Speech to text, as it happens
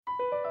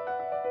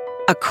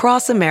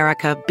Across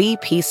America,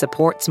 BP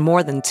supports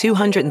more than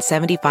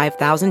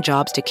 275,000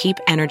 jobs to keep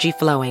energy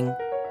flowing.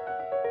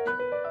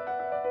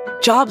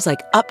 Jobs like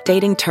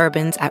updating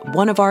turbines at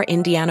one of our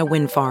Indiana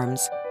wind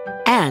farms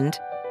and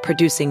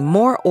producing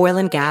more oil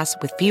and gas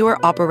with fewer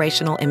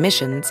operational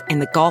emissions in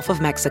the Gulf of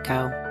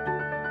Mexico.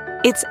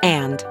 It's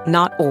and,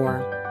 not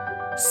or.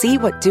 See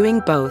what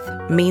doing both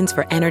means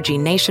for energy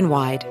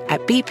nationwide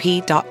at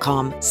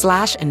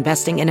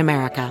bp.com/investing in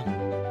America.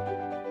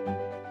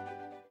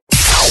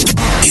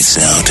 It's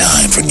now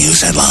time for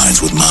news headlines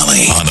with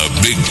Molly on the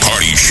Big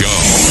Party Show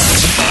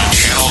on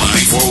Channel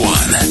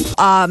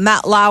 94.1.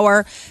 Matt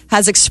Lauer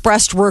has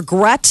expressed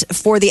regret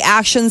for the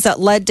actions that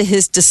led to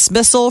his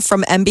dismissal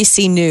from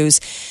NBC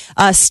News.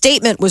 A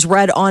statement was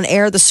read on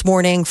air this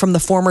morning from the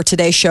former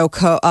Today Show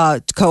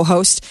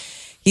co-host.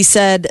 He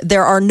said,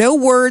 "There are no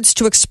words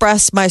to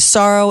express my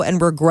sorrow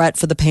and regret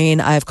for the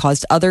pain I have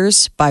caused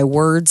others by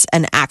words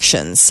and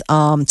actions.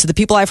 To the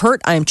people I've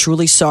hurt, I am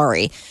truly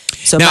sorry."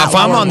 So now, Matt if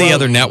I'm Lauer on the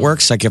other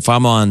networks, like if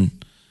I'm on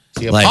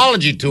the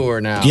apology tour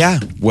now. Yeah,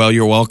 well,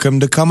 you're welcome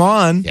to come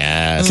on.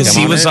 Yes, because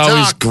he was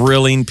always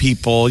grilling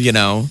people, you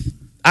know.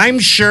 I'm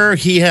sure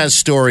he has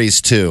stories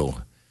too.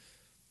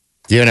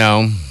 You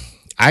know,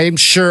 I'm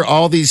sure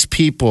all these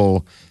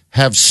people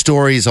have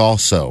stories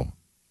also.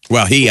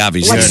 Well, he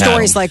obviously like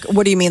stories. Like,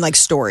 what do you mean, like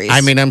stories?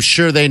 I mean, I'm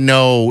sure they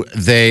know.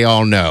 They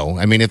all know.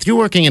 I mean, if you're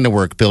working in the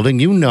work building,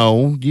 you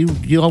know,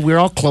 we're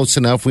all close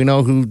enough. We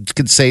know who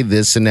could say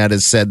this and that,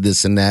 has said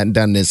this and that, and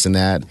done this and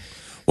that.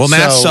 Well,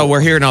 Matt, so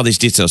we're hearing all these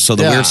details. So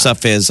the weird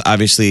stuff is,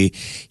 obviously,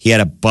 he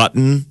had a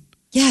button.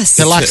 Yes,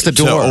 that locks the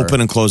door, to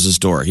open and close his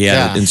door. He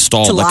had it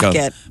installed like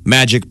a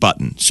magic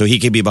button, so he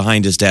could be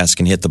behind his desk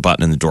and hit the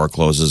button, and the door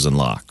closes and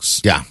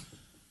locks. Yeah.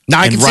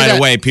 Now, and right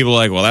away, people are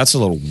like, "Well, that's a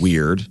little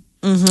weird."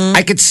 Mm-hmm.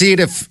 I could see it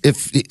if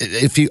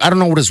you. I don't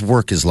know what his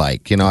work is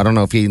like. You know, I don't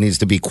know if he needs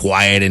to be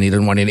quiet and he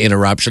doesn't want an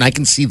interruption. I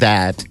can see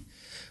that,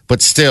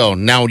 but still,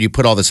 now you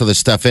put all this other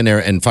stuff in there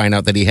and find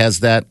out that he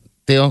has that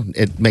deal,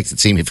 it makes it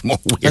seem even more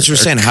weird. That's what you're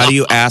saying. How do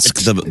you ask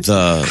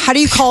the? How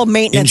do you call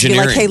maintenance? Be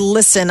like, "Hey,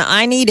 listen,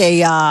 I need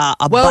a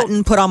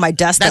button put on my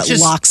desk that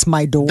locks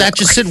my door." That's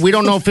just it. We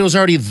don't know if it was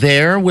already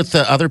there with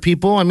the other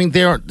people. I mean,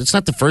 it's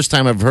not the first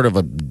time I've heard of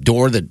a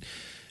door that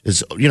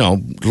is, you know,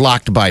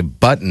 locked by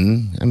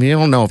button. I mean, you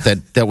don't know if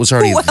that was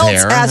already there. Who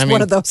else has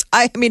one of those?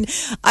 I mean,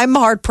 I'm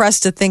hard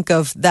pressed to think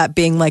of that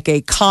being like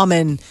a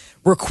common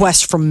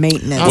request from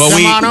maintenance. Well,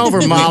 come on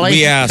over, Molly.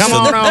 We asked. Come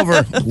on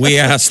over. We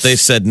asked. They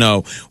said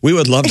no. We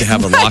would love to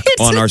have a lock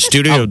on our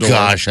studio door.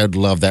 Gosh, I'd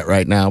love that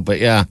right now. But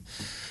yeah.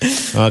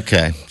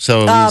 Okay.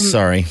 So he's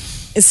sorry.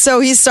 So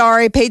he's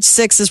sorry. Page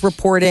 6 is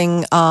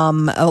reporting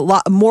a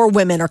lot more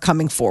women are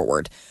coming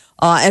forward.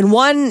 And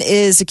one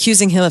is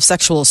accusing him of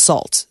sexual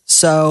assault.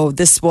 So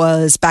this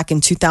was back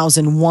in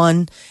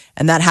 2001,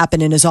 and that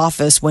happened in his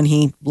office when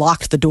he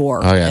locked the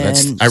door. Oh, yeah.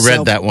 I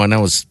read that one.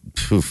 That was,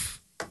 poof.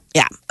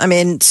 Yeah. I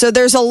mean, so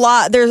there's a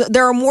lot.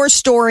 There are more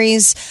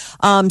stories.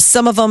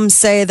 Some of them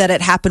say that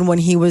it happened when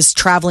he was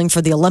traveling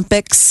for the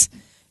Olympics.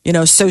 You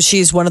know,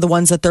 Sochi's one of the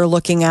ones that they're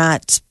looking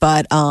at,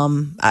 but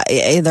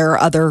there are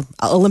other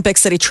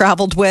Olympics that he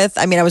traveled with.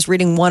 I mean, I was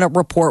reading one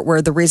report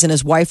where the reason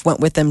his wife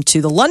went with him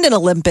to the London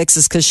Olympics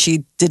is because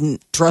she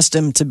didn't trust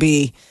him to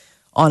be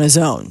on his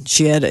own.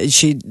 She had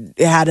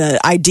an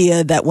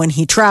idea that when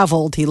he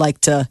traveled, he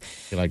liked to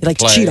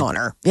cheat on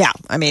her. Yeah,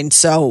 I mean,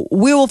 so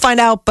we will find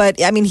out.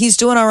 But I mean, he's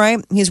doing all right.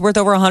 He's worth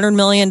over $100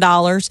 million.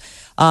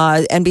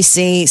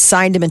 NBC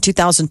signed him in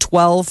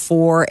 2012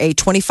 for a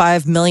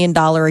 $25 million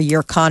a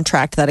year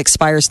contract that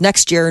expires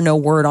next year. No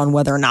word on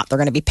whether or not they're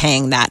going to be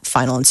paying that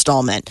final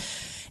installment.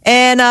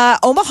 And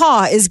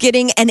Omaha is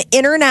getting an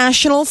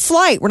international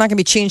flight. We're not going to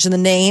be changing the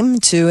name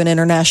to an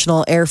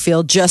international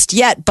airfield just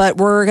yet, but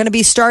we're going to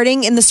be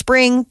starting in the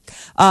spring,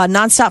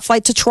 nonstop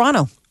flight to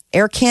Toronto.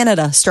 Air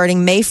Canada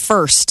starting May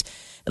 1st.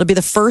 It'll be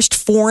the first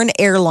foreign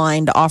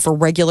airline to offer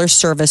regular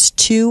service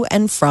to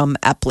and from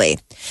Eppley.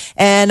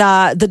 And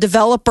the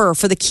developer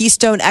for the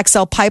Keystone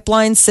XL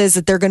pipeline says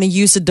that they're going to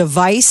use a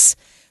device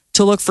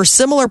to look for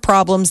similar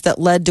problems that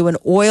led to an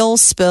oil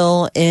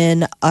spill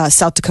in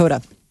South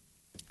Dakota.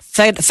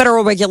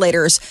 Federal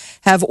regulators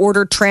have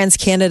ordered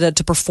TransCanada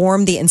to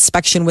perform the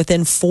inspection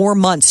within 4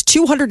 months.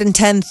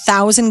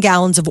 210,000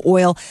 gallons of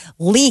oil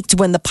leaked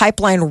when the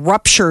pipeline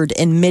ruptured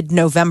in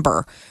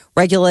mid-November.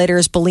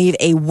 Regulators believe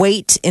a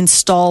weight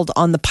installed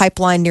on the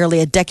pipeline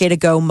nearly a decade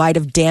ago might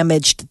have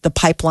damaged the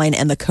pipeline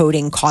and the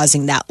coating,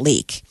 causing that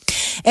leak.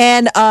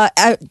 And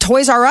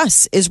Toys R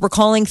Us is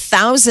recalling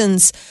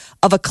thousands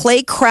of a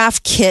clay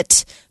craft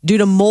kit due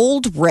to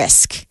mold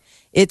risk.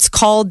 It's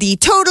called the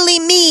Totally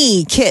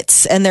Me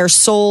kits, and they're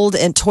sold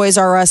in Toys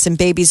R Us and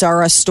Babies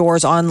R Us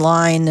stores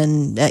online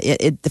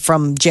and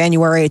from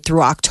January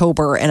through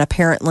October. And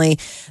apparently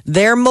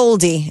they're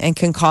moldy and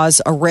can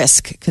cause a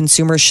risk.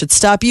 Consumers should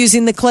stop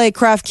using the clay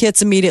craft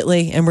kits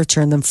immediately and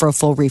return them for a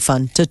full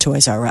refund to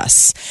Toys R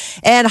Us.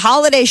 And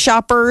holiday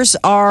shoppers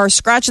are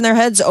scratching their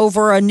heads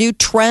over a new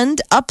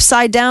trend,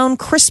 upside down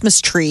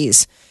Christmas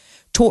trees.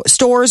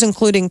 Stores,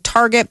 including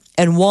Target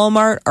and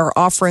Walmart, are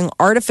offering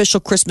artificial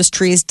Christmas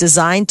trees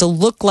designed to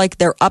look like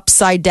they're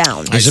upside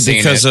down. Is it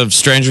because of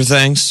Stranger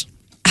Things?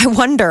 I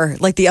wonder,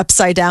 like the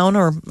upside down,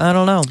 or I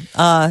don't know.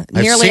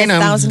 Nearly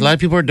 1,000. A lot of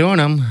people are doing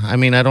them. I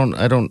mean, I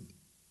don't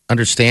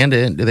understand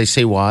it. Do they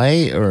say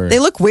why? Or they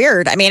look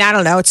weird. I mean, I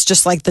don't know. It's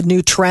just like the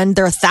new trend.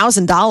 They're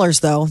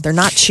 $1,000 though. They're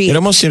not cheap. It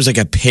almost seems like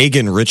a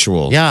pagan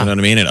ritual. Yeah, you know what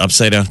I mean? An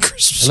upside down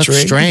Christmas tree. It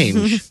looks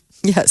strange.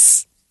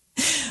 Yes.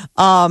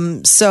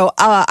 So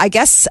I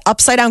guess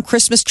upside down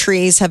Christmas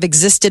trees have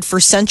existed for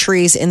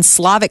centuries in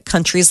Slavic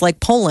countries like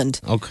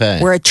Poland.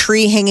 Okay. Where a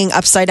tree hanging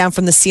upside down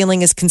from the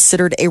ceiling is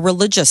considered a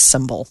religious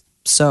symbol.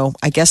 So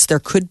I guess there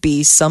could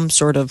be some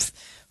sort of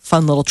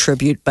fun little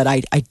tribute, but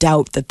I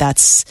doubt that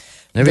that's.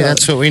 Maybe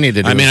that's what we need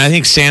to do. I mean, I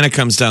think Santa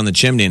comes down the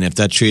chimney, and if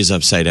that tree is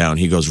upside down,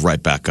 he goes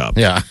right back up.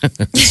 Yeah.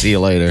 See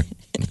you later.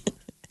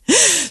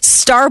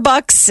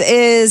 Starbucks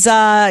is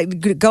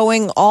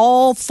going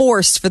all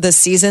force for this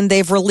season.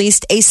 They've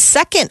released a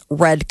second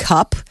red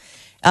cup.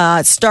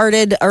 It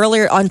started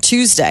earlier on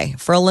Tuesday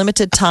for a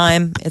limited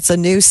time. It's a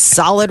new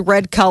solid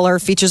red color,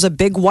 features a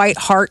big white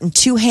heart and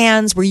two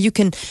hands where you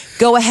can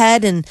go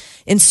ahead and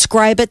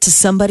inscribe it to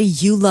somebody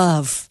you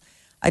love.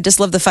 I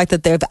just love the fact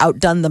that they've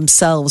outdone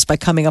themselves by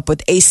coming up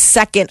with a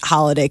second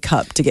holiday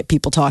cup to get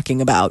people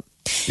talking about.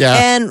 Yeah.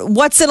 And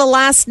what's in a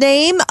last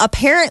name?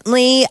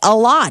 Apparently a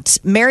lot.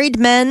 Married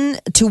men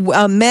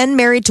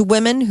married to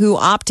women who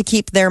opt to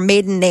keep their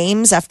maiden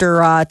names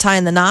after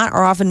tying the knot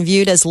are often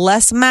viewed as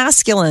less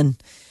masculine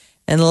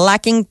and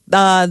lacking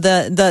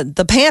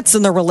the pants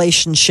in the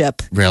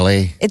relationship.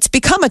 Really? It's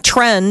become a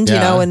trend,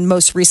 in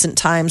most recent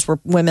times where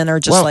women are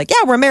just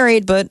we're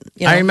married, but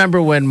I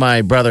remember when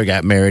my brother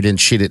got married and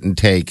she didn't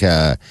take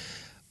our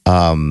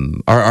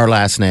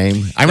last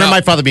name. I remember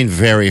my father being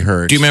very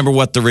hurt. Do you remember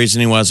what the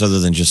reasoning was other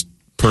than just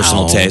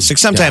personal taste? Like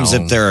sometimes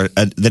if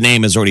the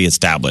name is already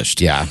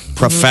established. Yeah.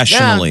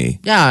 Professionally.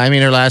 Yeah, I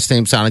mean, her last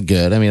name sounded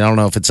good. I mean, I don't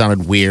know if it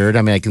sounded weird.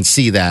 I mean, I can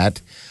see that.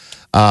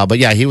 But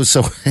yeah, he was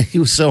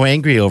so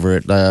angry over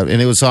it.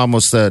 And it was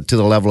almost to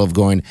the level of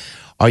going,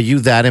 are you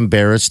that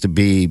embarrassed to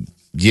be,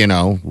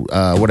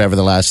 whatever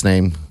the last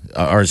name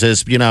or is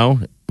this,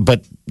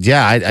 But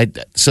yeah,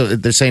 so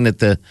they're saying that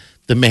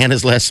the man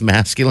is less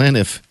masculine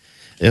if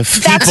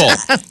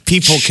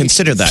people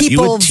consider that.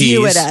 People you would tease.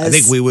 View it as. I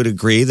think we would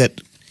agree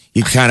that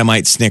you kind of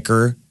might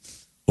snicker.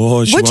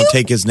 Oh, she won't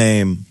take his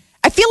name.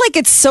 I feel like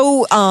it's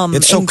so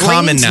it's so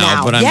common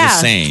now, but I'm just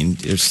saying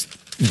there's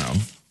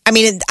I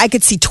mean, I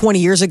could see 20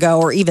 years ago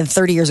or even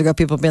 30 years ago,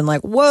 people have been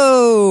like,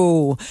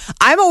 whoa.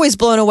 I'm always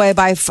blown away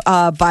by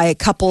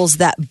couples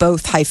that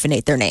both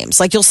hyphenate their names.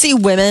 Like you'll see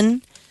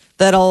women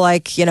that'll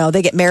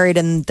they get married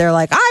and they're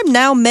like, I'm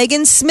now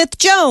Megan Smith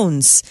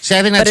Jones. See,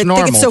 I think that's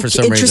normal for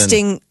some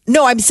interesting. reason.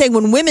 No, I'm saying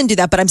when women do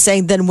that, but I'm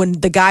saying then when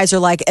the guys are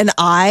like, and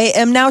I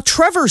am now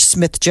Trevor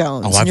Smith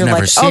Jones. Oh, I've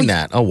never seen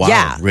that. Oh, wow.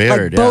 Yeah,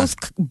 weird.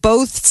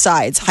 Both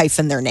sides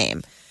hyphen their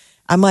name.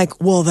 I'm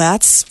like, well,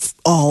 that's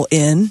all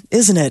in,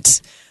 isn't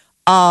it?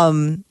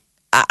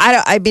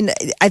 I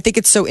think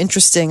it's so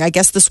interesting. I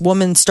guess this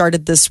woman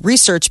started this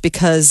research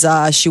because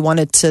she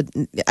wanted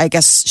to. I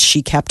guess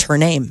she kept her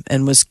name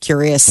and was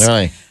curious.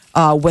 Really?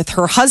 With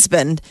her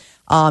husband,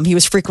 he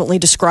was frequently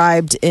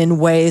described in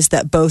ways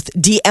that both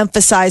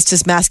de-emphasized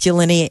his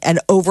masculinity and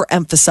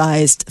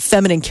overemphasized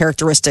feminine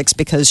characteristics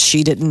because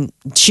she didn't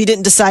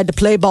decide to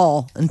play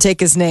ball and take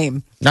his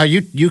name. Now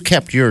you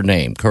kept your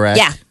name, correct?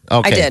 Yeah,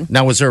 okay. I did.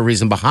 Now, was there a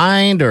reason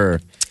behind or?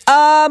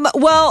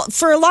 Well,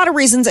 for a lot of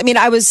reasons. I mean,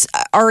 I was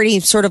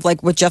already sort of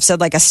like what Jeff said,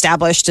 like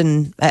established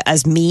and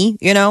as me,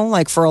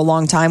 like for a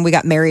long time. We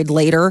got married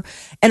later.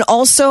 And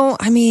also,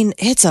 I mean,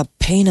 it's a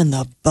pain in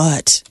the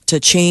butt to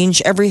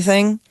change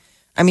everything.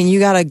 I mean, you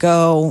got to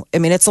go. I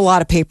mean, it's a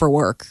lot of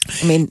paperwork.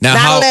 I mean,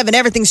 now 9/11,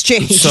 everything's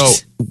changed. So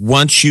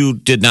once you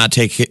did not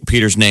take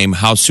Peter's name,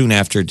 how soon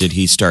after did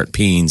he start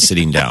peeing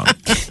sitting down?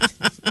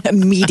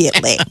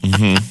 Immediately.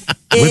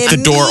 Mm-hmm. With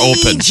the door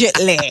open.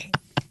 Immediately.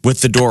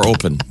 With the door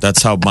open.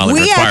 That's how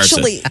Molly requires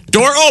it.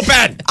 Door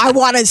open! I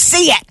want to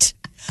see it.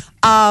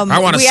 I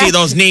want to see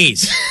those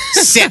knees.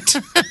 Sit.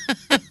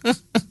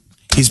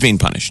 He's being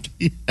punished.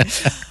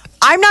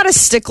 I'm not a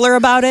stickler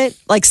about it.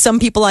 Like some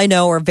people I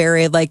know are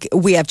very like,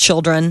 we have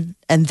children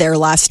and their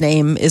last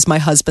name is my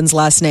husband's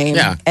last name.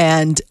 Yeah.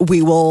 And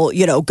we will,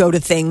 go to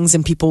things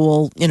and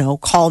people will,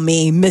 call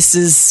me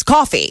Mrs.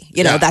 Coffee.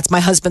 That's my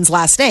husband's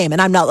last name.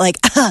 And I'm not like,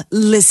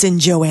 listen,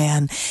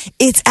 Joanne,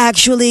 it's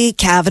actually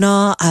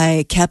Kavanaugh.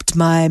 I kept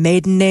my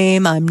maiden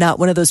name. I'm not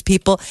one of those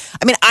people.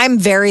 I mean, I'm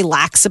very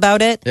lax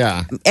about it.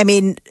 Yeah. I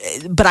mean,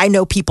 but I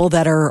know people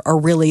that are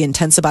really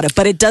intense about it.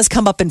 But it does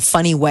come up in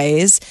funny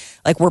ways.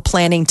 Like we're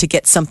planning to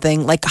get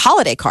something like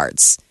holiday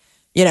cards.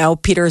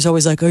 Peter is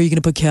always like, "Oh, are you going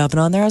to put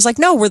Kavanaugh on there?" I was like,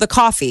 "No, we're the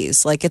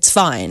Coffees. Like, it's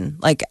fine.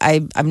 Like,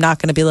 I'm not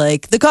going to be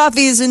like the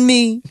Coffees and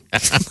me.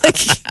 Like,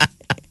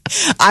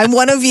 I'm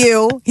one of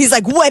you." He's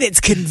like, "What? It's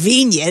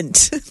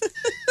convenient."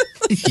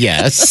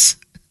 Yes.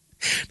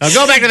 Now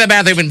go back to the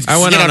bathroom and I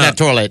went on that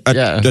toilet.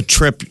 A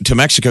trip to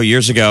Mexico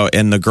years ago,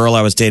 and the girl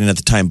I was dating at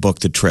the time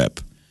booked the trip.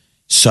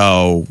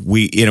 So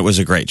it was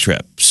a great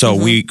trip. So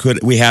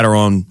we had our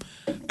own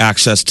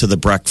access to the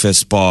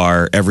breakfast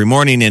bar every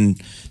morning.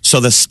 And so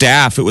the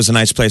staff, it was a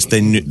nice place.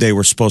 They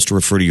were supposed to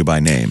refer to you by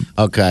name.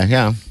 Okay,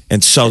 yeah.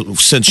 And so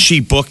since she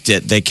booked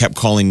it, they kept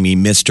calling me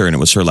Mr. and it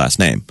was her last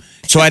name.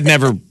 So I'd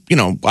never,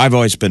 I've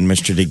always been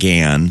Mr.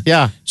 DeGan.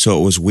 Yeah. So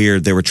it was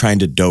weird. They were trying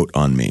to dote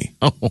on me.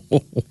 And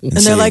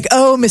they're like,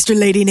 oh, Mr.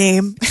 Lady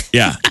Name.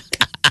 Yeah.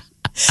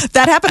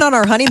 That happened on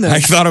our honeymoon. I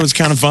thought it was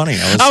kind of funny.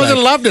 I would have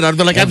loved it. I'd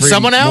be like, I'm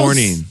someone else.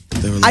 Morning,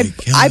 they were like,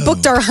 I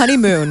booked our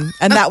honeymoon,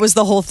 and that was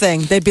the whole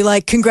thing. They'd be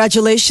like,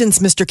 congratulations,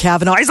 Mr.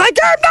 Kavanaugh. He's like,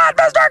 you're not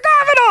Mr.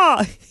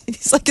 Kavanaugh.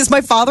 He's like, is my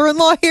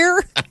father-in-law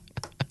here?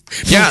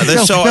 Yeah,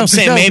 I'm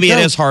saying maybe it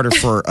is harder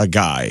for a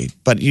guy,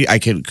 but I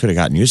could have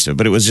gotten used to it.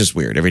 But it was just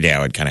weird. Every day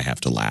I would kind of have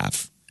to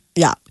laugh.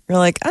 Yeah. You're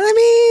like,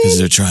 because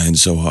they're trying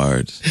so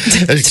hard.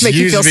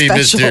 Excuse me,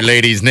 special. Mr.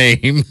 Lady's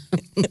name.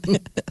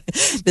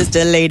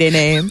 Mr. Lady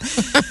Name.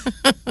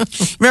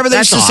 Remember, they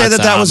used to say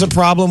that was a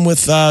problem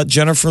with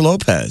Jennifer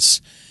Lopez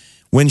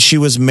when she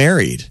was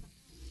married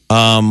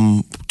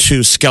to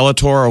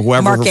Skeletor or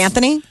whoever. Mark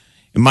Anthony?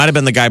 It might have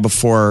been the guy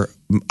before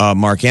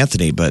Mark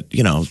Anthony, but,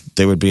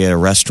 they would be at a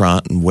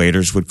restaurant and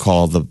waiters would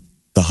call the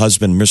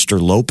husband Mr.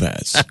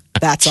 Lopez.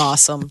 That's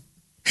awesome.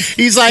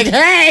 He's like,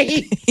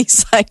 hey.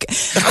 He's like,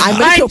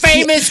 I'm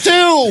famous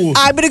too.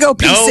 I'm going to go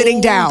pee sitting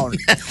down.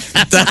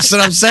 That's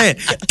what I'm saying.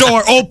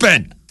 Door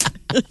open.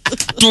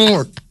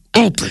 Door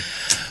open.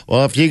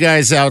 Well, if you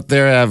guys out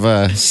there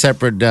have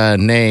separate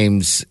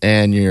names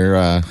and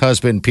your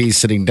husband pees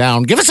sitting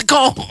down, give us a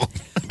call.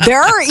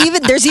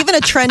 There's even a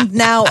trend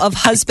now of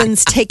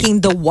husbands taking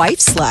the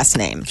wife's last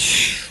name.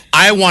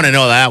 I want to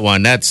know that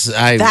one.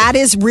 That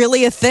is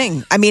really a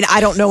thing. I mean,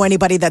 I don't know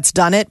anybody that's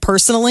done it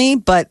personally,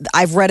 but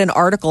I've read an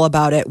article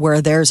about it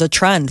where there's a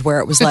trend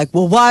where it was like,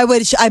 well, why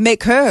would I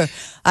make her?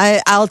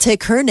 I'll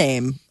take her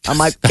name. I'm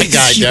like,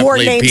 is your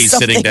name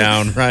sitting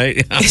down,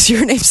 right? Is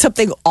your name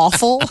something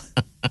awful?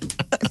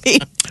 I mean,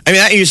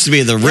 that used to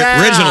be the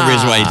original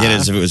reason why he did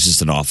it is if it was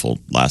just an awful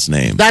last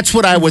name. That's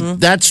what I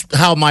would. That's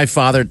how my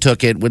father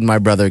took it when my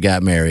brother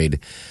got married.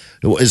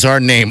 Is our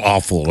name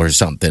awful or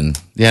something?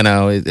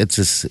 It's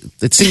just,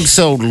 it seems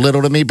so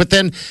little to me. But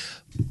then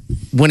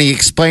when he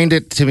explained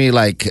it to me,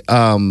 like,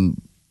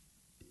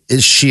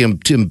 is she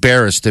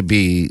embarrassed to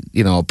be,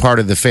 a part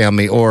of the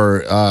family,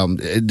 or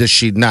does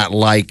she not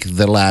like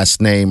the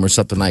last name or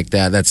something like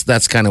that?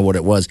 That's kind of what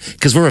it was,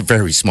 because we're a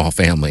very small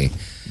family,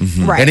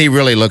 right? And he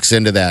really looks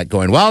into that,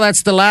 going, well,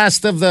 that's the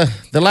last of the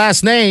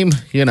last name,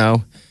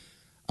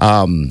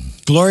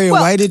 Gloria,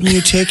 why didn't you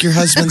take your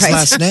husband's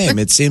last name?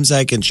 It seems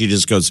like, and she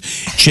just goes,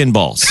 Chin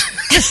Balls.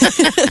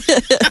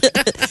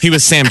 He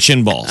was Sam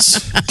Chin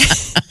Balls.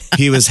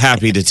 He was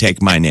happy to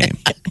take my name.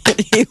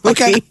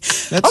 Okay.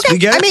 We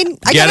get it. I mean,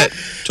 I get it.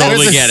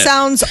 Totally get it.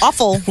 Sounds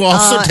awful. We'll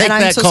also take and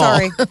that I'm so call.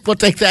 sorry. We'll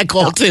take that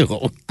call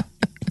too.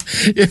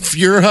 If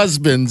your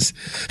husband's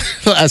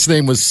last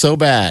name was so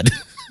bad.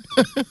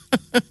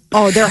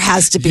 Oh, there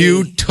has to be.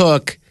 You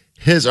took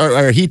his,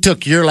 or he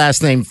took your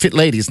last name,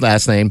 lady's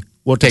last name.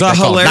 We'll take that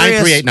call.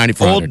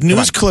 938-9400. Old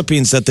news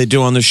clippings that they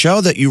do on the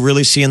show that you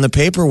really see in the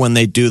paper when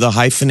they do the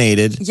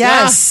hyphenated.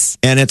 Yes.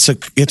 And it's a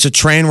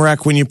train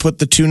wreck when you put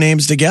the two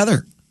names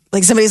together.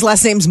 Like somebody's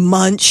last name's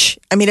Munch.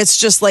 I mean, it's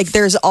just like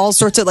there's all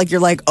sorts of like, you're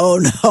like, oh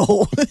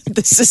no,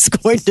 this is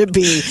going to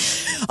be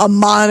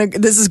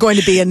this is going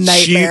to be a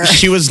nightmare.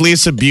 She was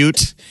Lisa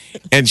Butte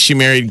and she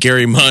married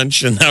Gary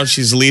Munch and now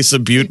she's Lisa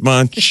Butte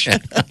Munch. You're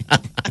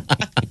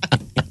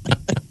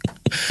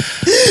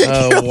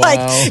like,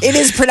 it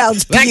is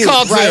pronounced Butte, that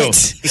called right?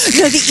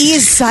 Too. No, the E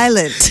is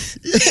silent.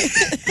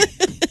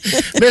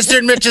 Mr.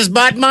 and Mrs.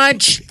 Butt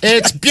Munch,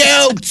 it's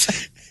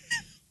Butte.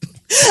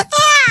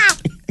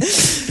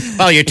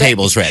 Oh, your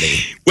table's ready.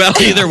 Well,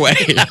 either way.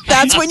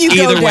 That's when you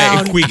go down.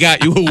 Either way, we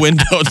got you a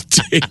window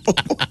table.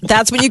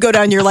 That's when you go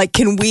down. You're like,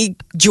 can we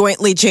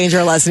jointly change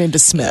our last name to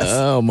Smith?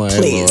 Oh, my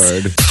Please.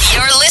 Lord.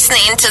 You're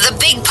listening to the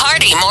Big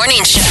Party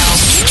Morning Show.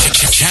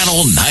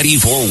 Channel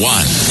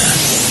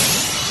 94.1.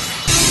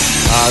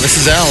 This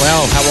is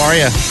Elle. How are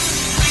you?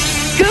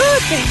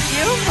 Good, thank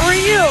you. How are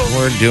you?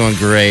 We're doing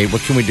great.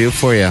 What can we do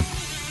for you?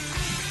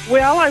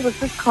 Well, I was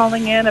just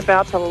calling in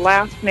about the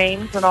last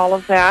names and all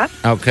of that.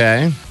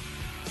 Okay.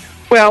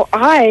 Well,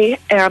 I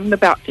am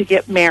about to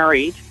get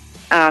married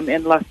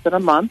in less than a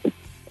month,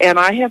 and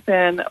I have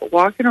been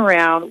walking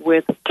around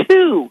with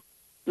two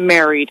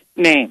married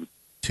names.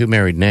 Two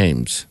married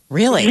names?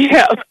 Really?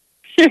 Yeah.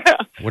 Yeah.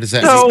 What is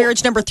that? Is this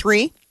marriage number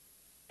 3?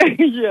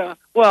 Yeah.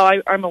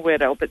 Well, I'm a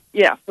widow, but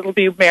yes, it'll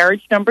be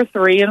marriage number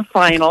 3 and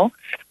final.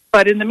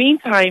 But in the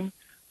meantime,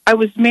 I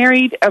was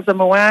married as a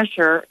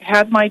Moasher,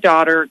 had my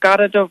daughter, got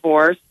a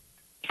divorce.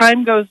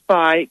 Time goes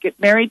by, get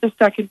married the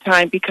second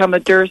time, become a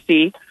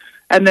Dursey,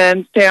 and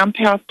then Sam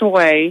passed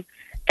away.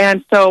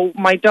 And so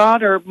my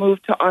daughter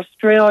moved to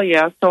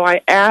Australia, so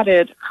I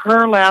added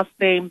her last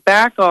name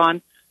back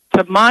on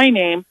to my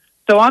name.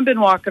 So I've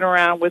been walking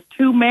around with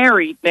two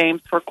married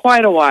names for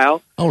quite a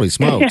while. Holy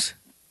smokes.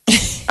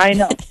 I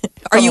know.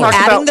 Are you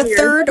adding the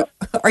third,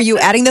 Are you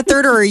adding the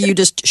third, or are you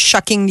just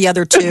shucking the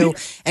other two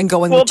and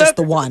going with just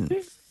the one?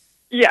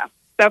 Yeah,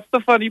 that's the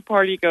funny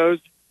part. He goes,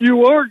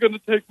 "You are going to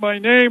take my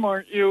name,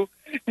 aren't you?"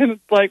 And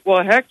it's like,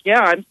 well, heck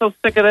yeah, I'm so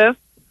sick of this.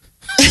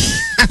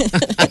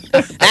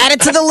 Add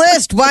it to the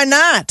list. Why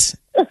not?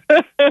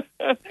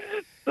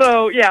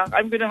 So, yeah,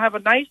 I'm going to have a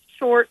nice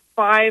short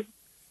 5,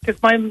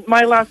 because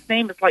my last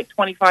name is like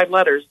 25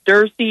 letters.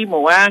 Dursey,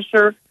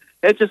 Moasher,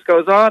 it just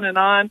goes on and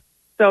on.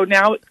 So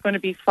now it's going to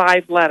be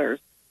 5 letters.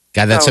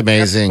 God, that's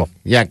amazing. That's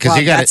cool. Yeah, because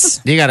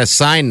you got to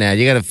sign that.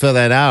 You got to fill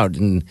that out,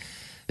 and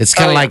it's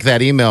kind of like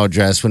that email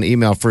address. When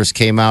email first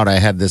came out, I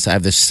have this.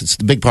 It's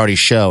the Big Party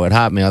Show at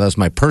Hotmail. That was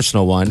my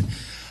personal one,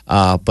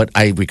 but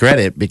I regret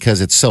it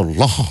because it's so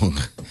long.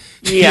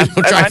 Yeah,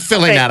 try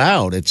filling that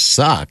out. It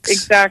sucks.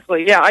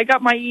 Exactly. Yeah, I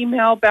got my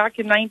email back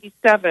in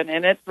 '97,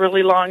 and it's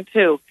really long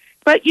too.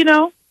 But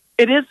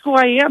it is who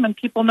I am, and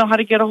people know how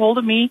to get a hold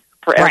of me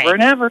forever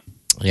and ever.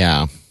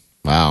 Yeah.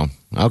 Wow.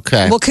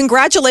 Okay. Well,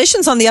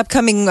 congratulations on the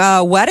upcoming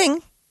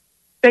wedding.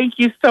 Thank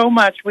you so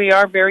much. We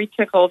are very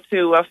tickled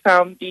to have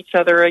found each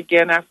other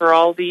again after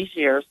all these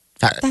years.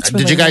 That's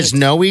Did you guys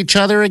know each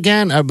other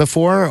again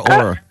before?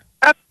 Or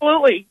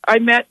Absolutely. I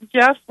met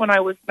Jeff when I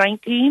was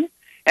 19,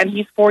 and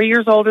he's 4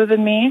 years older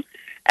than me.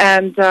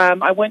 And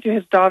I went to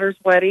his daughter's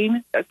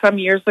wedding some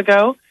years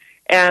ago,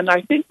 and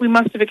I think we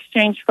must have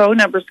exchanged phone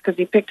numbers because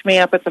he picked me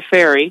up at the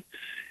ferry.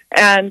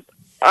 And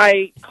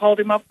I called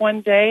him up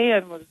one day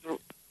and was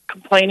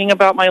complaining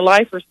about my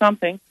life or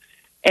something.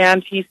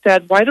 And he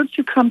said, "Why don't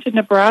you come to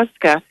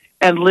Nebraska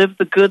and live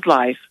the good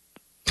life?"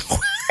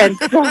 And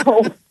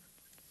so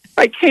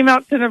I came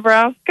out to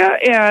Nebraska,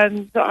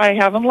 and I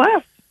haven't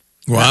left.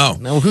 Wow.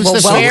 no, who's the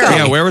ferry?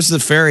 Yeah, where was the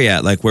ferry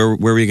at? Like, where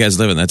were you guys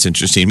living? That's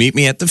interesting. Meet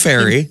me at the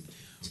ferry.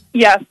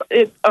 Yes,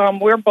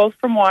 we're both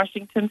from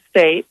Washington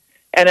State,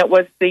 and it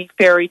was the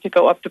ferry to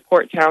go up to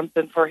Port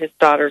Townsend for his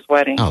daughter's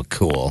wedding. Oh,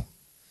 cool.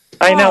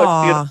 I know,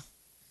 Aw. it's beautiful.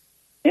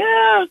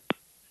 Yeah.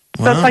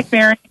 So Wow. it's like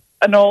marrying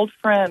an old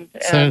friend.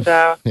 And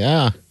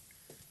Yeah.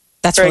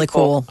 That's Very really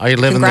cool. Are you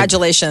living?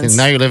 Congratulations.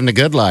 Now you're living a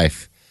good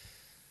life.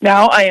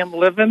 now I am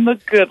living the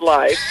good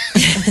life.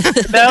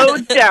 No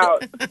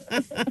doubt.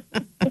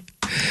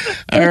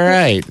 All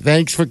right.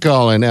 Thanks for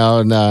calling.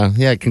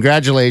 And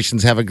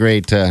congratulations. Have a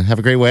great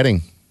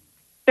wedding.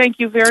 Thank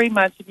you very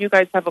much, and you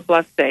guys have a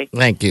blessed day.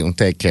 Thank you.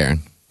 Take care.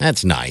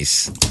 That's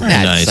nice.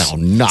 nice. That's so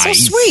nice.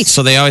 So sweet.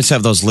 So they always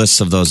have those lists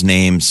of those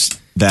names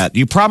that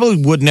you probably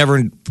would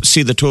never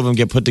see the two of them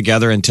get put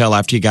together until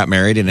after you got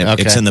married and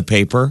it's in the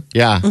paper.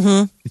 Yeah.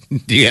 Mm-hmm.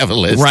 Do you have a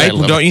list? Right?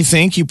 Don't you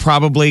think? You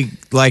probably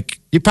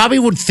You probably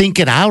would think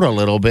it out a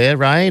little bit,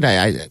 right? But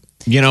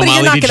Molly, you're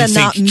not did you gonna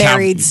not think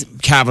married.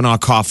 Kavanaugh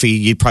coffee?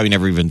 You probably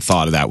never even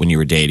thought of that when you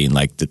were dating,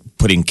 like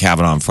putting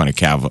Kavanaugh in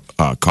front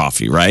of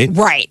coffee, right?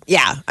 Right.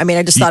 Yeah. I mean,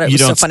 I just thought it You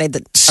was so don't funny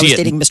that I see was it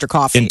dating Mr.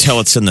 Coffee.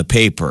 until it's in the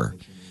paper.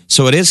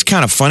 So it is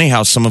kind of funny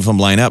how some of them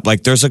line up.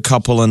 Like there's a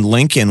couple in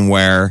Lincoln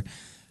where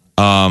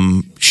her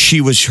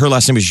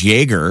last name was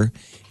Jaeger,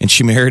 and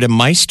she married a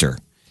Meister,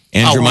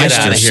 Andrew get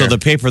Meister. outta here. So the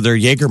paper, they're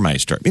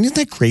Jaegermeister. I mean, isn't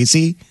that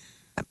crazy?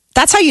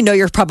 That's how you know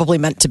you're probably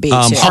meant to be, too.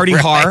 Hardy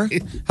Har. How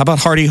about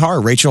Hardy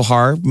Har? Rachel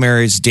Har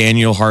marries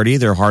Daniel Hardy.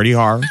 They're Hardy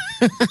Har.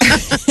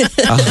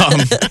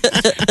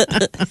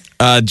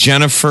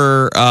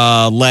 Jennifer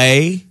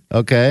Lay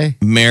Okay.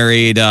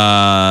 married.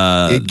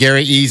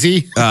 Gary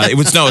Easy. It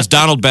was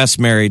Donald Best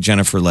married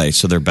Jennifer Lay,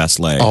 so they're Best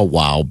Lay. Oh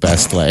wow,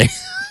 best lay.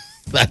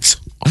 That's.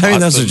 I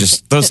mean, awesome.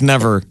 those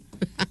never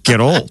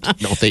get old.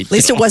 No, they At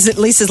least it wasn't.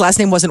 At least his last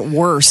name wasn't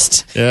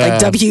Worst, Yeah.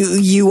 like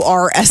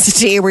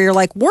WURST, where you're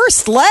like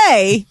Worst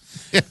Lay.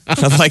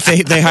 Like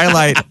they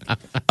highlight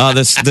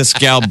this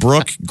gal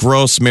Brooke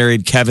Gross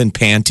married Kevin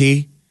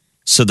Panty,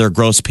 so they're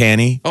Gross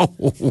Panty. Oh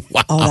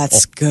wow. Oh,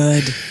 that's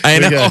good. I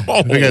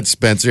know. We got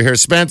Spencer here.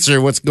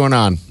 Spencer, what's going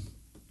on?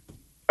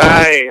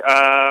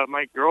 Hi,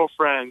 my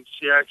girlfriend,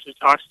 she actually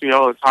talks to me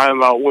all the time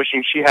about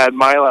wishing she had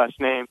my last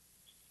name.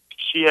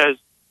 She has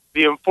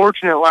the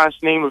unfortunate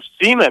last name of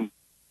Seaman.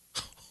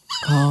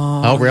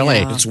 Oh, really?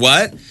 yeah. It's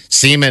what?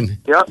 Seaman.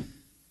 Yep.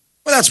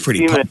 Well, that's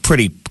pretty Seaman.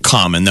 pretty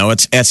common though.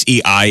 It's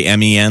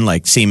SEIMEN,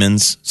 like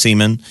Siemens,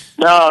 Seaman.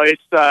 No,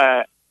 it's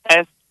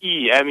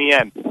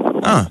SEMEN.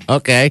 Oh,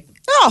 Okay.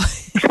 Oh,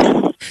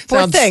 poor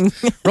Sounds- thing.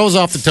 Rolls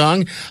off the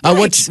tongue.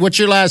 What's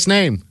your last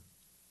name?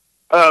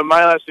 My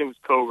last name is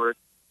Covert.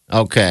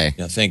 Okay.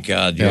 yeah. Thank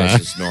God yours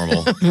is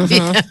normal.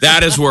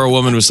 That is where a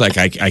woman was like,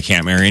 I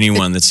can't marry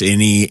anyone that's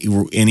any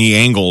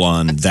angle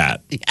on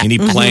that, any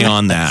play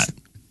on that.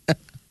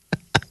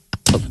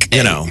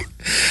 You know.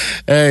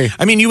 Hey.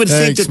 I mean, you would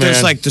think Thanks, that there's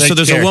man. like, so Take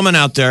there's care. a woman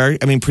out there,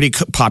 I mean, pretty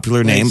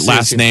popular name, Thanks,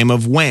 last Susie. name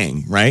of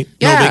Wang, right?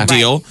 Yeah. No big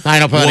deal. I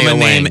know plenty Woman of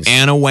named Wangs.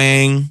 Anna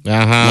Wang.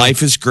 Uh-huh.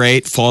 Life is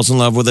great, falls in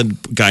love with a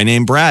guy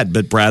named Brad,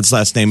 but Brad's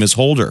last name is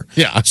Holder.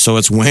 Yeah. So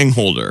it's Wang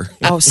Holder.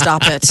 Oh,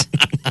 stop it.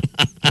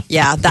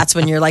 Yeah, that's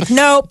when you're like,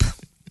 nope.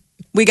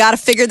 We got to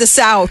figure this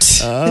out.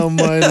 Oh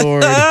my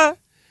Lord.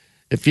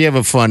 If you have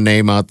a fun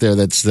name out there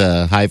that's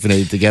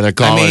hyphenated together,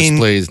 call I mean, us,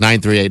 please.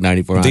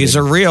 938-9400. These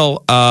are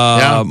real.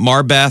 Yeah.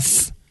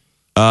 Marbeth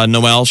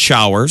Noel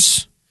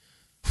Showers.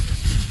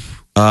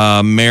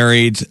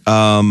 married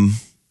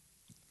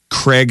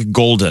Craig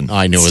Golden.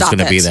 I knew it was Stop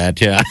going to be it. that.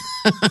 Yeah.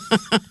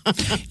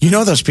 You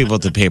know those people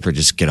at the paper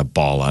just get a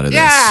ball out of this.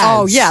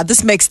 Oh, yeah,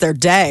 this makes their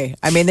day.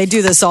 I mean, they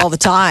do this all the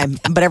time,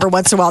 but every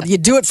once in a while, you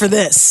do it for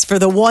this, for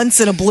the once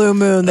in a blue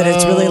moon that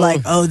it's really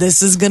like, oh,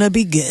 this is going to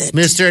be good.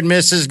 Mr. and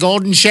Mrs.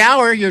 Golden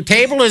Shower, your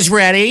table is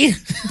ready.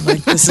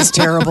 Like, this is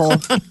terrible.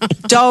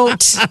 Don't.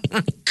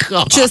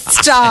 Just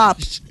stop.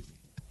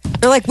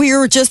 They're like, we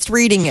were just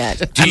reading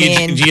it. Do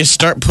you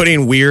start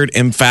putting weird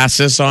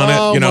emphasis on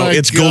it? You know, my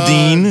it's God.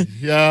 Goldine.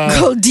 Yeah.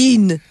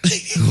 Goldine.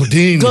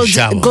 Goldine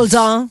shower.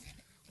 Goldin.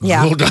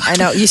 Yeah, Goldin. I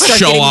know. You start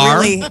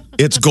Showar. getting really...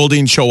 It's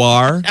Goldine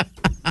Showar.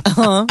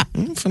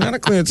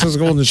 Phonetically, it says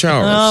Golden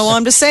Shower. well,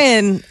 I'm just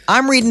saying,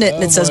 I'm reading it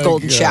and it says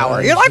golden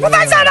shower. You're like, well,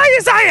 that's not how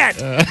you say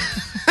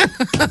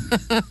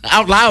it.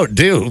 Out loud,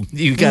 too.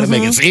 You got to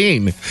make a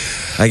scene.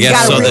 I You guess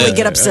gotta so. really that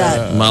get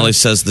upset. Molly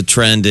says the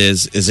trend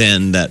is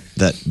in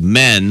that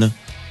men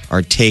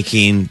are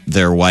taking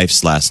their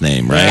wife's last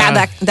name, right?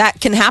 Yeah, that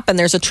can happen.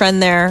 There's a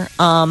trend there.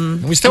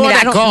 We still want I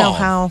that don't call. know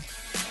how.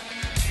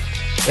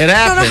 It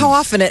I don't know happened. how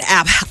often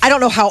I don't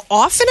know how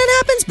often it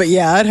happens, but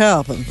yeah, it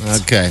happens.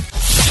 Okay.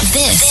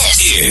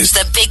 This is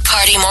the Big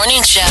Party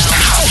Morning Show.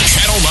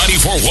 Channel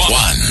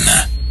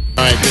 94.1.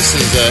 All right, this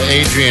is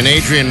Adrian.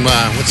 Adrian,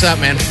 what's up,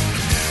 man?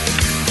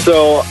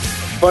 So,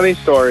 funny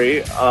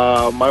story.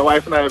 My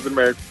wife and I have been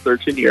married for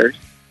 13 years.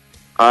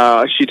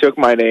 She took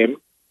my name,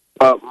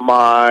 but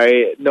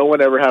no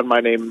one ever had my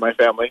name in my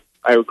family.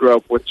 I grew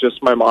up with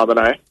just my mom and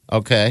I.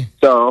 Okay.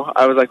 So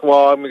I was like,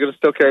 well, I'm going to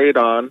still carry it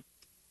on.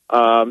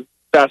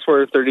 Fast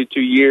forward 32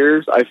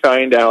 years, I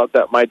find out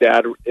that my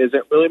dad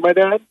isn't really my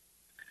dad,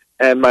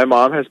 and my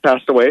mom has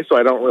passed away, so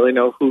I don't really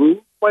know who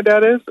my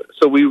dad is.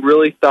 So we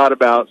really thought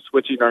about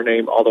switching our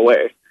name all the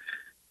way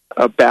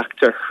back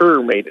to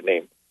her maiden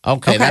name.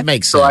 Okay, that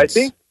makes sense.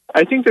 So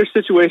I think there's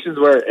situations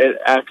where it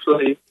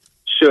actually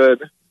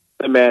the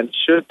man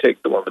should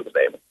take the woman's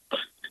name.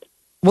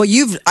 Well,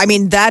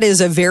 that is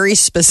a very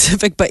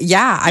specific, but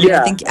yeah, I mean,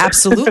 I think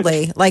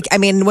absolutely. Like, I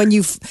mean, when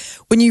you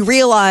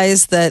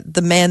realize that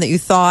the man that you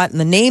thought and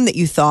the name that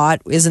you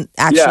thought isn't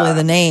actually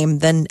the name,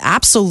 then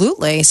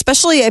absolutely.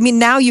 Especially, I mean,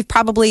 now you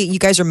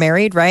guys are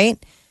married,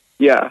 right?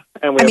 Yeah.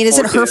 And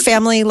isn't her kids.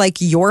 family like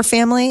your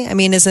family? I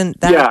mean,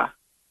 isn't that? Yeah.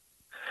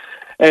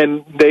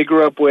 And they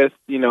grew up with,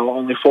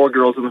 only 4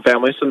 girls in the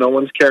family, so no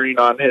one's carrying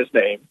on his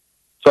name.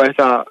 So I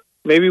thought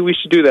maybe we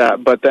should do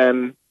that. But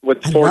then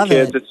with 4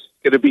 kids, it's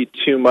going to be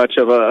too much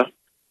of a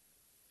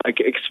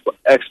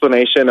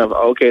explanation of,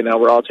 okay, now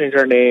we're all changing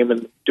our name,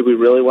 and do we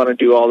really want to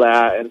do all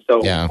that? And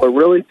so we're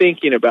really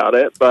thinking about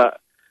it,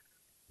 but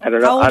I don't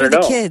know. How old are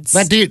the kids?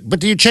 But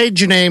do you change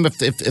your name if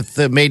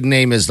the maiden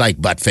name is like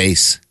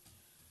Buttface?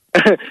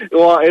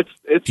 Well,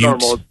 it's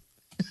normal.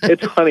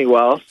 It's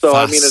Honeywell, so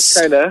I mean, it's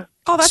kind of.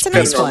 Oh, that's a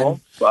nice normal,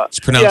 one. but, It's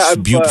pronounced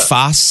but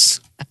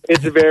Butefas.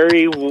 It's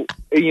very,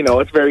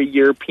 it's very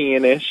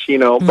European-ish,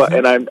 but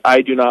and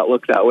I do not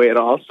look that way at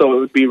all. So it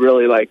would be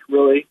really like,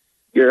 really,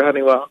 you're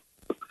Honeywell.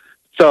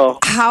 So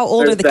how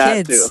old are the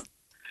kids?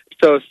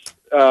 Too.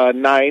 So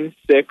 9,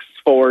 6,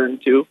 4, and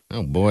 2.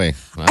 Oh boy!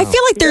 Wow. I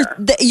feel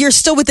like you're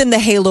still within the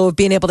halo of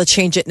being able to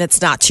change it, and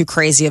it's not too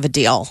crazy of a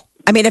deal.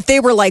 I mean, if they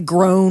were like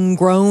grown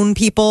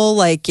people,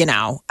 like,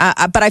 but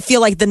I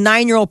feel like the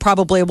 9-year-old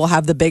probably will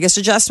have the biggest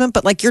adjustment.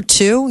 But like you're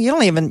 2,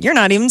 you're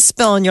not even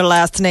spelling your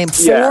last name.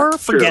 4,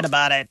 forget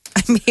about it.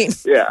 I mean,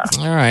 yeah.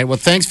 All right. Well,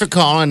 thanks for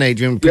calling,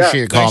 Adrian. Appreciate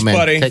your call, Thanks, man.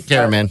 buddy. Take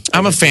care, man.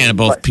 I'm a fan of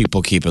both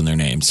people keeping their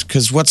names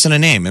because what's in a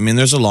name? I mean,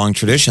 there's a long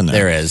tradition there.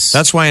 There is.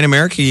 That's why in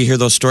America you hear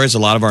those stories. A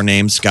lot of our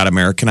names got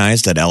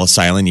Americanized at Ellis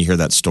Island. You hear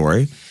that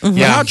story. Mm-hmm.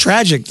 Yeah. How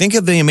tragic. Think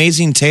of the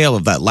amazing tale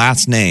of that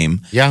last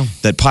name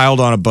that piled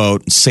on a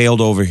boat and sailed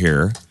over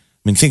here. I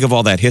mean, think of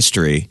all that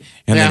history.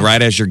 And then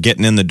right as you're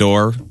getting in the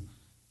door,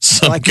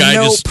 some guy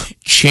just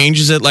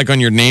changes it like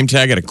on your name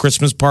tag at a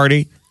Christmas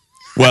party.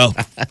 Well,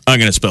 I'm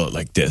going to spell it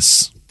like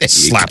this.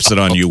 Slaps it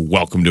on you.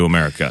 Welcome to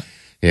America.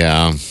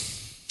 Yeah.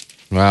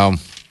 Well,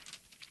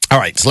 all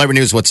right.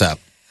 Celebrity news, what's up?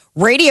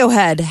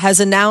 Radiohead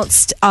has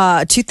announced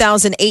a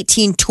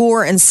 2018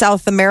 tour in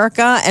South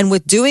America. And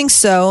with doing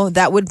so,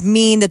 that would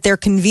mean that they're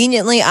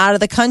conveniently out of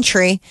the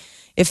country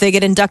if they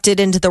get inducted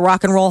into the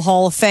Rock and Roll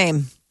Hall of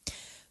Fame.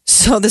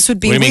 So this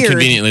would be What do you weird. mean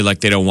conveniently, like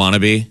they don't want to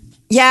be?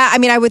 Yeah, I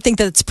mean, I would think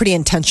that it's pretty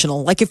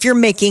intentional. Like if you're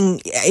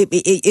making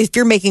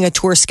a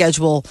tour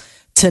schedule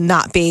to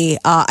not be,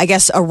 I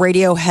guess, a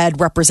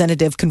Radiohead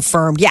representative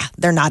confirmed. Yeah,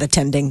 they're not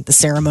attending the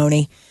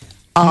ceremony.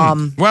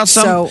 Well,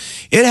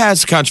 it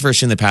has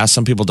controversy in the past.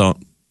 Some people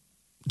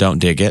don't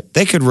dig it.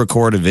 They could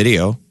record a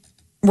video.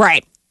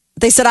 Right.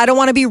 They said, I don't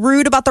want to be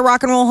rude about the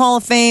Rock and Roll Hall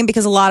of Fame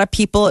because a lot of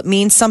people, it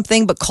means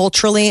something, but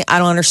culturally, I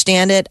don't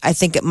understand it. I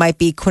think it might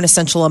be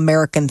quintessential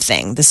American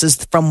thing. This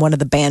is from one of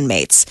the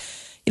bandmates.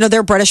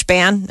 They're a British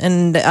band,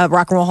 and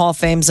Rock and Roll Hall of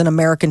Fame is an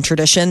American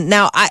tradition.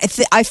 Now,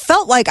 I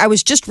felt like I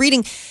was just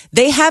reading,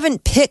 they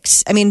haven't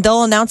picked,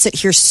 they'll announce it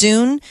here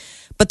soon,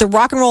 but the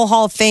Rock and Roll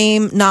Hall of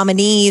Fame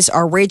nominees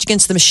are Rage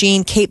Against the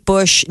Machine, Kate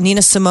Bush,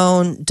 Nina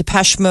Simone,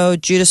 Depeche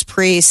Mode, Judas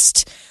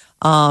Priest,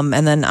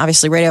 And then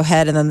obviously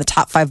Radiohead, and then the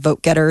top 5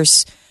 vote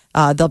getters.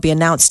 They'll be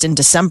announced in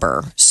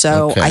December.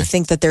 So Okay. I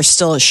think that there's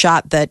still a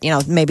shot that,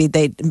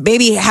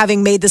 maybe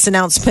having made this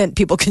announcement,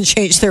 people can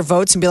change their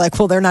votes and be like,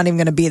 well, they're not even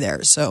going to be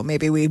there. So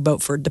maybe we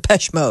vote for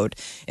Depeche Mode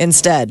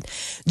instead.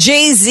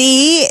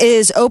 Jay-Z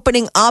is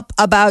opening up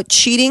about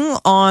cheating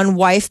on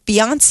wife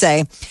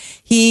Beyonce.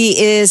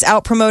 He is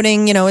out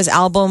promoting, his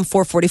album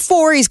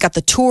 444. He's got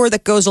the tour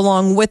that goes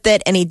along with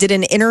it. And he did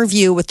an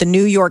interview with the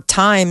New York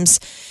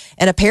Times.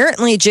 And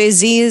apparently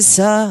Jay-Z is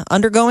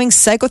undergoing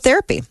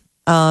psychotherapy.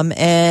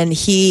 And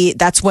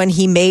that's when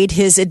he made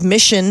his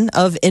admission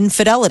of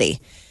infidelity.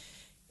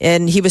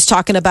 And he was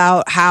talking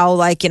about how,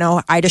 I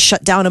just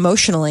shut down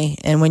emotionally.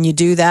 And when you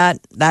do that,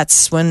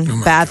 that's when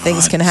bad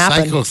things can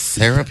happen.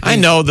 Psychotherapy. I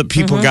know that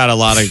people got a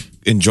lot of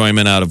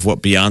enjoyment out of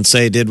what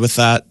Beyonce did with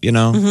that, the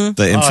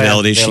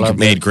infidelity. They She loved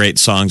made it. great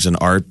songs and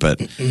art, but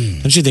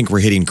don't you think we're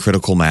hitting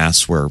critical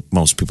mass where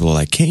most people are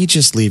like, can't you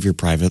just leave your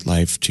private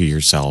life to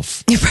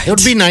yourself? It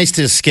would be nice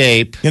to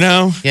escape.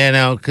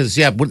 Because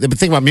the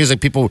thing about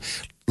music, a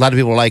lot of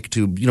people like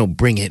to,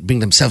 bring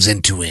themselves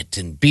into it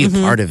and be a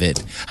part of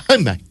it. Oh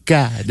my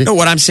God. No,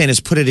 what I'm saying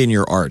is put it in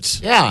your art.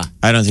 Yeah.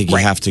 I don't think you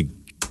have to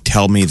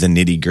tell me the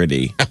nitty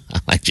gritty.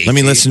 Like Let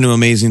me listen to an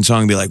amazing song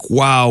and be like,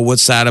 wow,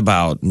 what's that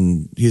about?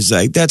 And he's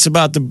like, that's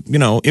about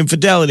the,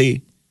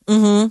 infidelity. I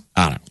don't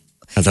know.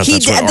 I thought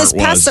that's what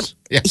art was.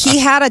 He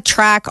had a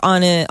track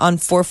on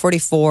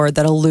 444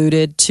 that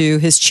alluded to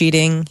his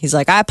cheating. He's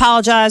like, I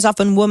apologize,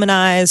 often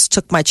womanized,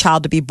 took my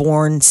child to be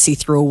born, see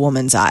through a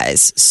woman's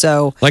eyes.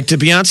 So, Like, do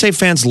Beyonce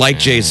fans like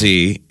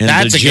Jay-Z? And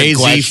That's the a good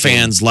Jay-Z question.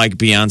 fans like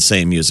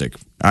Beyonce music?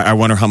 I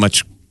wonder how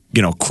much,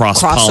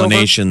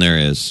 cross-pollination there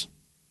is.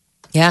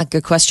 yeah,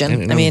 good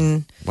question. I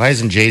mean, why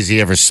isn't Jay-Z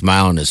ever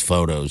smiling in his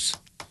photos?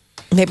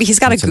 maybe he's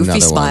got That's a goofy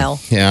another one. smile.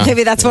 Yeah.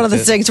 Maybe that's one of the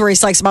things where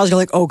he's like smiles. You're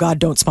like, oh God,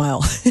 don't smile.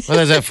 Well,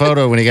 there's that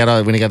photo when he got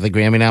the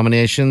Grammy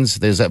nominations.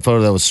 There's that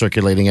photo that was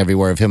circulating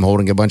everywhere of him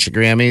holding a bunch of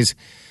Grammys.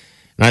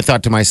 And I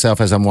thought to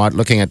myself as I'm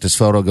looking at this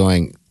photo,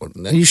 going,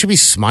 "You should be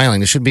smiling.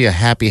 This should be a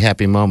happy,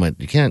 happy moment.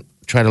 You can't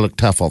try to look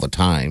tough all the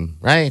time,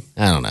 right?"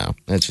 I don't know.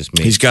 That's just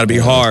me. He's got to be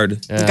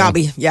hard. Gotta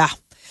be, yeah.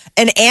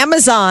 And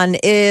Amazon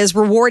is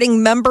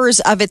rewarding members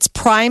of its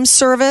Prime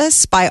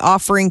service by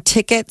offering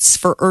tickets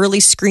for early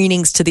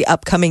screenings to the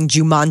upcoming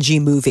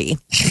Jumanji movie.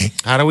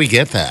 How do we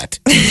get that?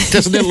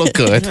 Doesn't it look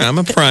good? I'm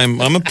a prime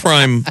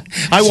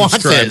I want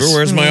subscriber. this.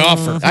 Where's my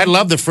offer? I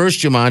love the first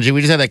Jumanji. We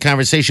just had that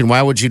conversation.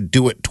 Why would you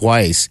do it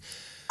twice?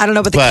 I don't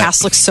know, but the But-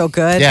 cast looks so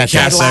good. Yeah, I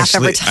cast laugh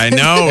every time. I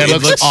know. It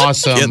looks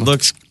awesome. It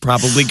looks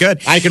probably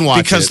good. I can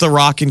watch because it. The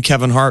Rock and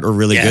Kevin Hart are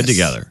really Yes. good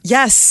together.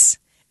 Yes.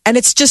 And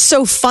it's just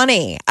so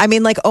funny. I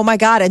mean, like, oh my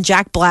God. And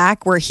Jack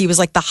Black, where he was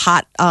like the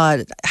hot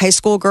high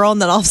school girl.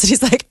 And then all of a sudden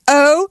he's like,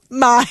 oh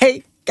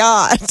my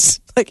God.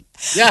 Like,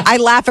 Yeah. I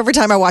laugh every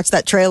time I watch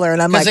that trailer.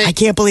 And I'm like, 'Cause I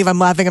can't believe I'm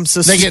laughing. I'm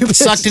so They stupid. get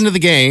sucked into the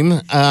game,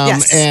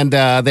 Yes. and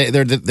they're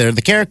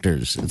the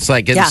characters. It's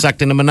like getting Yeah.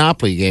 sucked into a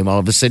Monopoly game. All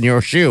of a sudden, you're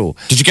a shoe.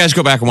 Did you guys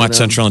go back and watch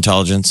Central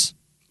Intelligence?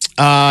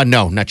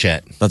 No, not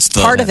yet. That's the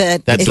Part of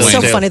it. That's It's the so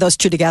way to- funny, those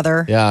two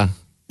together. Yeah,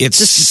 It's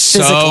Just so,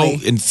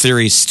 physically. in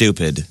theory,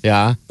 stupid.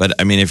 yeah. But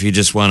I mean, if you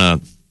just want to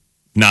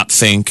not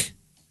think,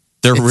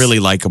 they're really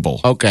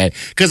likable. Okay,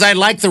 because I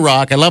like The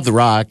Rock. I love The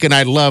Rock, and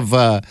I love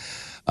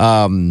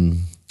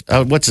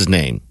what's his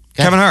name?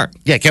 Kevin Hart.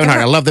 Yeah, Kevin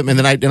Hart. I love them, and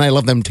then I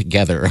love them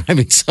together. I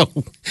mean, so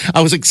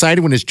I was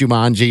excited when this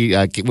Jumanji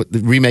the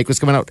remake was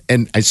coming out,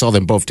 and I saw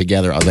them both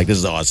together. I was like, "This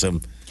is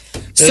awesome."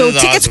 So This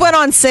is tickets awesome. went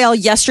on sale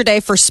yesterday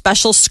for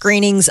special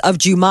screenings of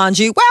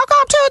Jumanji.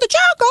 Welcome to the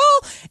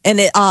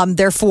jungle, and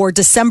they're for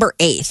December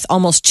 8th,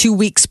 almost 2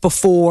 weeks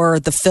before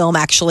the film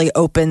actually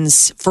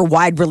opens for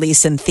wide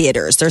release in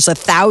theaters. There's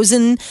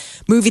 1,000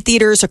 movie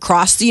theaters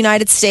across the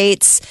United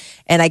States,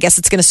 and I guess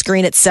it's going to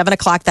screen at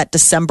 7:00 that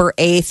December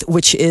 8th,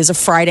 which is a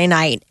Friday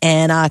night.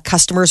 And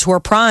customers who are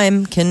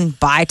Prime can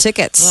buy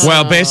tickets.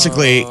 Well,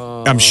 basically,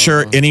 I'm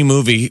sure any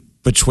movie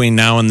between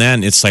now and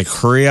then, it's like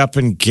hurry up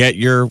and get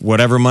your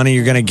whatever money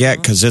you're going to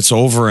get because it's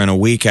over in a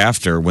week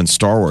after when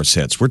Star Wars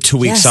hits. We're 2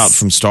 weeks Yes. out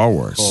from Star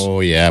Wars. Oh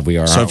yeah, we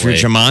are. So aren't if you're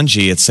we?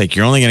 Jumanji, it's like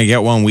you're only going to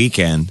get one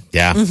weekend.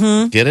 yeah,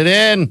 Mm-hmm. get it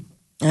in.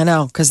 I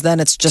know, because then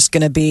it's just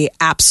going to be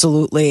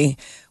absolutely,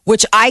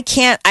 which I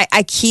can't,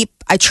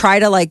 I try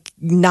to like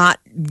not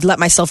let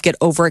myself get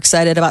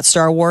overexcited about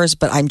Star Wars,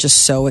 but I'm just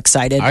so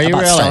excited Are you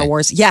about really? Star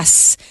Wars.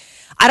 Yes.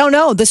 I don't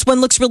know. This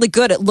one looks really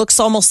good. It looks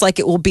almost like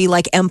it will be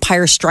like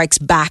Empire Strikes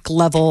Back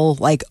level.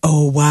 Like,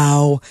 oh,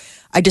 wow.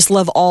 I just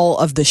love all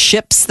of the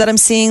ships that I'm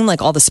seeing,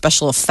 like all the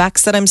special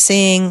effects that I'm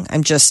seeing.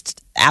 I'm just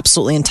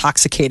absolutely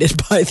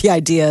intoxicated by the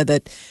idea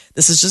that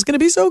this is just going to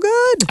be so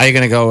good. Are you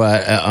going to go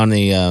on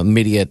the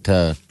immediate?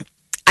 I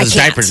Because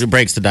can't. it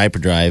breaks the diaper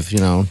drive. You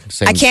know,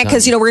 I can't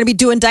because we're going to be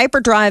doing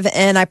diaper drive,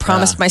 and I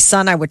promised my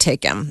son I would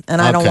take him,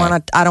 and I don't Okay.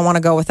 want to. I don't want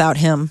to go without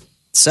him.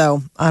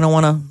 So I don't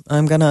want to.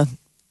 I'm going to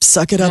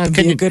suck it up and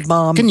be a good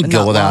mom. Can you and go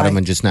not without lie. him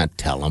and just not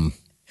tell him?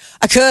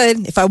 I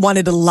could if I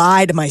wanted to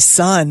lie to my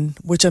son,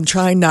 which I'm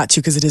trying not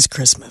to because it is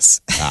Christmas.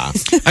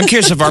 I'm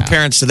curious if our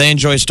parents, do they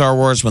enjoy Star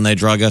Wars when they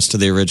drug us to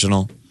the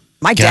original?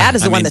 My dad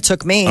is the one that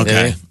took me.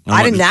 Okay.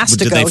 I didn't ask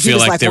to Did go. they He feel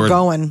was like like, they we're were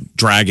going.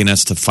 dragging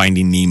us to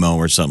Finding Nemo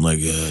or something like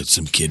it's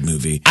some kid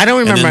movie? I don't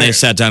remember. And then they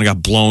sat down and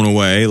got blown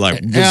away.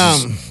 Like,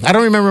 I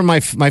don't remember my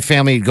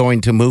family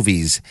going to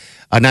movies.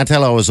 Not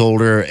until I was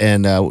older,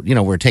 and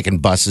we're taking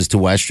buses to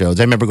Westroads.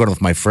 I remember going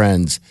with my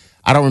friends.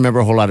 I don't remember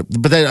a whole lot of,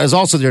 but that was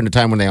also during the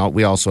time when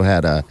we also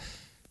had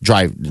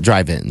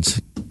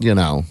drive-ins.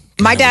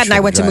 My dad and I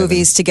went to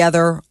movies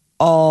together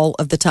all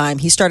of the time.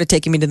 He started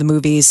taking me to the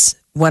movies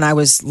when I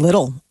was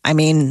little. I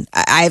mean,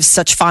 I have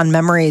such fond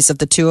memories of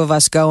the two of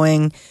us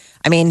going.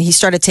 I mean, he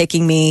started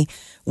taking me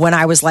when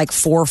I was like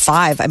 4 or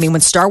 5. I mean,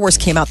 when Star Wars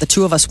came out, the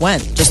two of us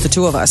went, just the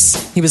two of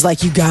us. He was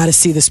like, you got to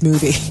see this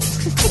movie.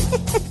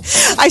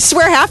 I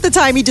swear half the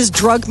time he just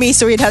drugged me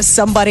so he'd have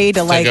somebody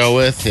to go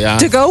with,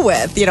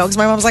 because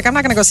my mom's like, I'm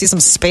not going to go see some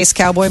space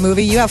cowboy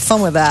movie. You have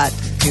fun with that.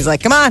 He's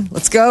like, come on,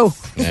 let's go.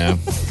 Yeah.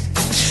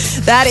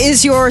 That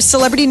is your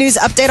celebrity news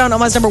update on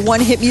Omaha's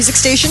 #1 hit music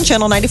station,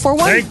 Channel 94.1.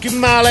 Thank you,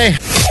 Molly.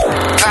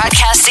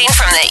 Broadcasting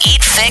from the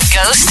Eat Fit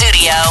Go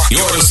studio.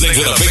 You're listening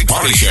to the Big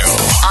Party Show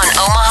On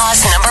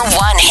Omaha's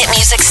 #1 hit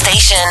music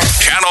station,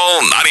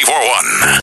 Channel 94.1.